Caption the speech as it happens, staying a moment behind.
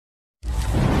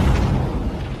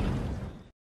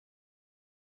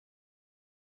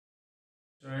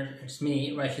students, it's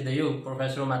me Rashid Ayub,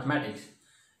 Professor of Mathematics.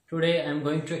 Today I am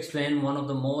going to explain one of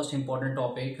the most important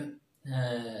topic,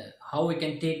 how we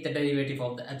can take the derivative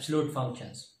of the absolute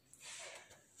functions.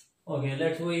 Okay,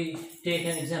 let's take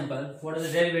an example. What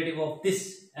is the derivative of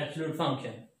this absolute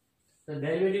function? The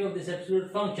derivative of this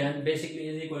absolute function basically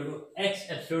is equal to x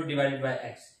absolute divided by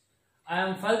x. I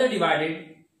am further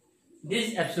divided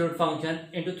this absolute function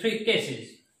into three cases.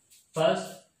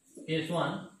 First, case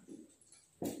 1,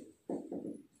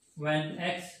 when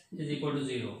x is equal to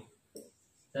 0.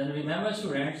 Then remember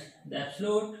students, the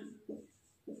absolute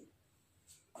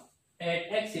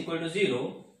at x equal to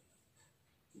 0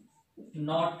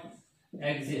 not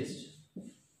exist,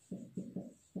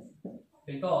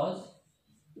 because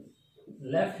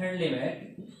left hand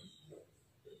limit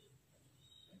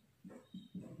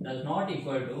does not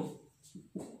equal to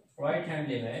right hand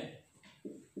limit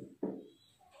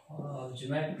of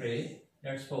geometry.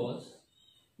 Let's suppose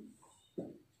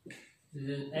this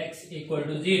is x equal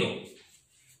to 0.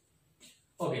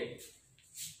 Okay,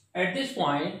 at this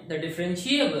point the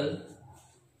differentiable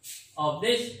of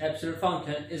this absolute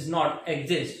function is not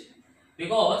exist,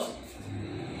 because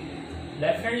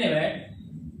left hand limit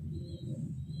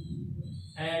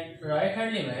and right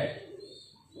hand limit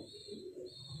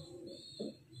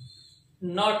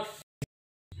not.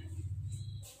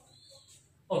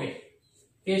 Okay,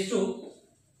 case 2,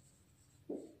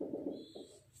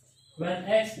 when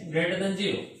x greater than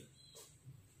 0,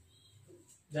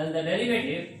 then the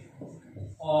derivative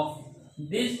of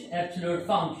this absolute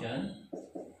function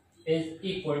is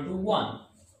equal to 1.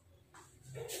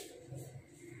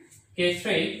 Case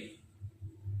 3,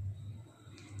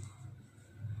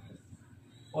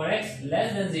 for x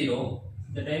less than 0,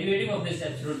 the derivative of this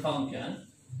absolute function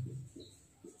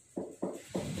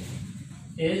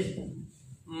is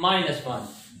 -1.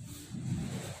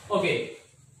 Okay,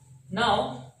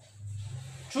 now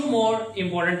two more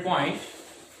important points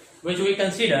which we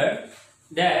consider.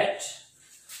 That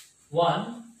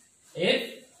one,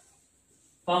 if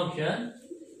function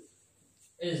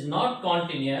is not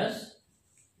continuous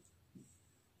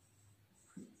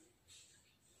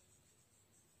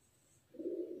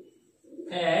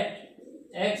at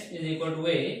x is equal to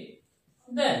a,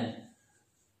 then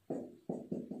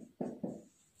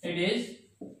it is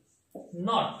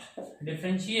not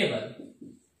differentiable.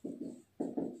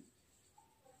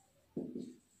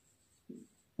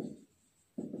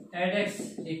 At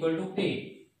x equal to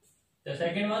a. The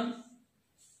second one,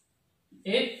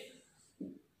 if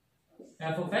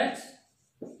f of x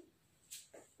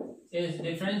is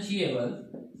differentiable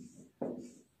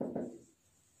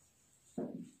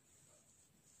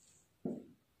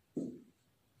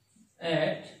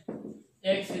at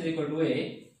x is equal to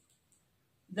a,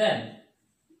 then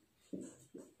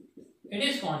it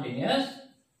is continuous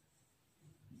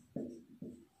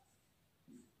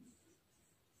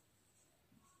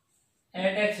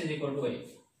at x is equal to a.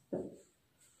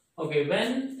 Okay,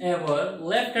 whenever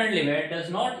left hand limit does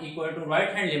not equal to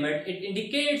right hand limit, it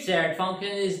indicates that function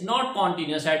is not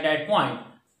continuous at that point.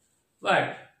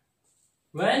 But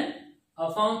when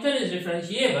a function is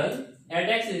differentiable at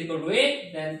x is equal to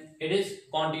a, then it is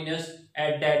continuous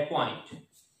at that point.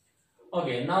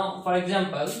 Okay, now for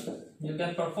example, you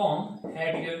can perform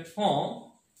at your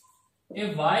home.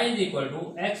 If y is equal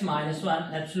to x minus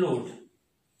 1 absolute,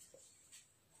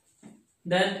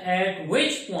 then at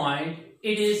which point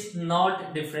it is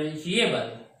not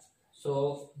differentiable.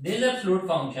 So this absolute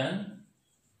function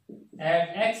at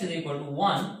x is equal to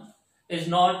 1 is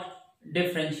not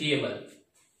differentiable.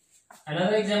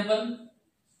 Another example,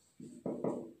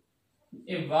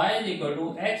 if y is equal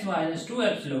to x minus 2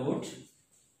 absolute,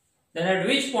 then at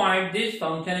which point this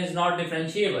function is not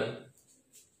differentiable?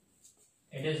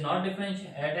 It is not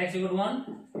differentiable. At x equal to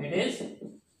 1, it is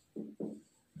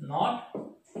not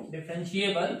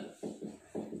differentiable.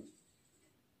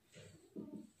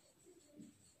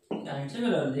 And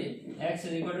similarly, x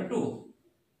is equal to 2.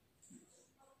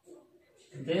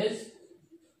 This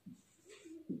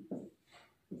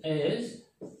is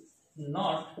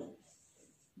not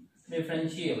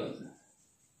differentiable.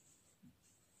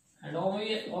 And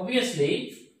obviously,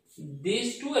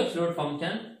 these two absolute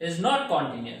function is not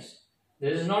continuous.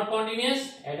 This is not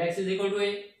continuous at x is equal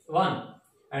to 1,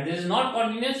 and this is not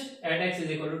continuous at x is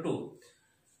equal to 2.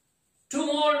 Two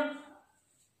more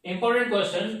important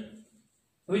questions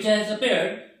which has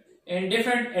appeared in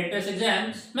different entrance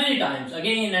exams many times,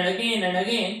 again and again and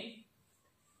again.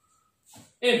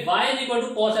 If y is equal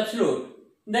to cos absolute,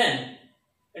 then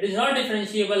it is not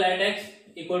differentiable at x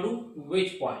equal to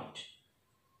which point?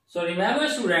 So remember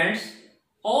students,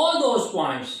 all those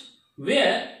points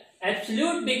where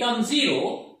absolute becomes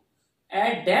 0,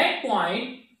 at that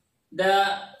point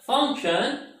the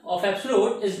function of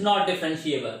absolute is not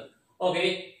differentiable.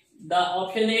 Okay, the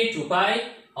option A 2 pi,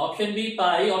 option B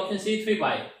pi, option C 3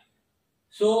 pi.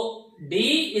 So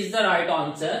D is the right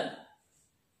answer,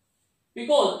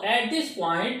 because at this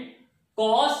point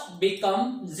cos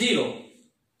becomes 0,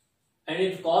 and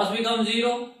if cos becomes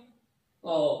 0,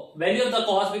 value of the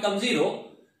cos becomes 0,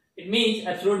 it means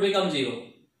absolute becomes 0.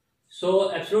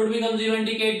 So absolute becomes 0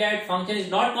 indicate that function is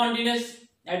not continuous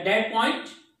at that point.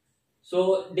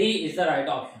 So D is the right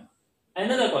option.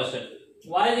 Another question,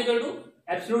 y is equal to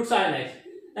absolute sin x,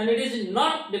 and it is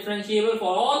not differentiable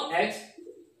for all x.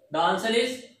 The answer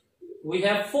is, we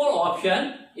have 4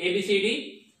 options A, B, C,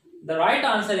 D. The right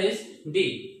answer is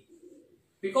D,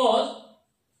 because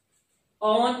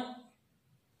on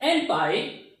n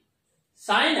pi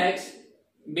sin x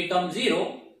becomes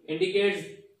 0 indicates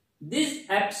this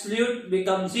absolute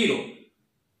becomes 0.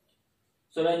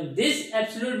 So when this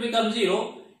absolute becomes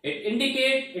 0, it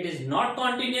indicates it is not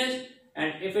continuous,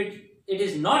 and if it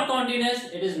is not continuous,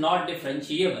 it is not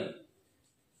differentiable.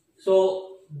 So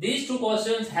these 2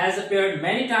 questions has appeared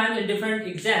many times in different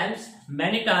exams,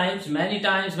 many times.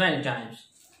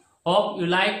 Hope you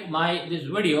like this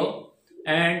video,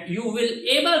 and you will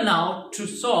able now to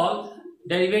solve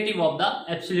derivative of the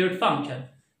absolute function.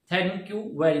 Thank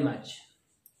you very much.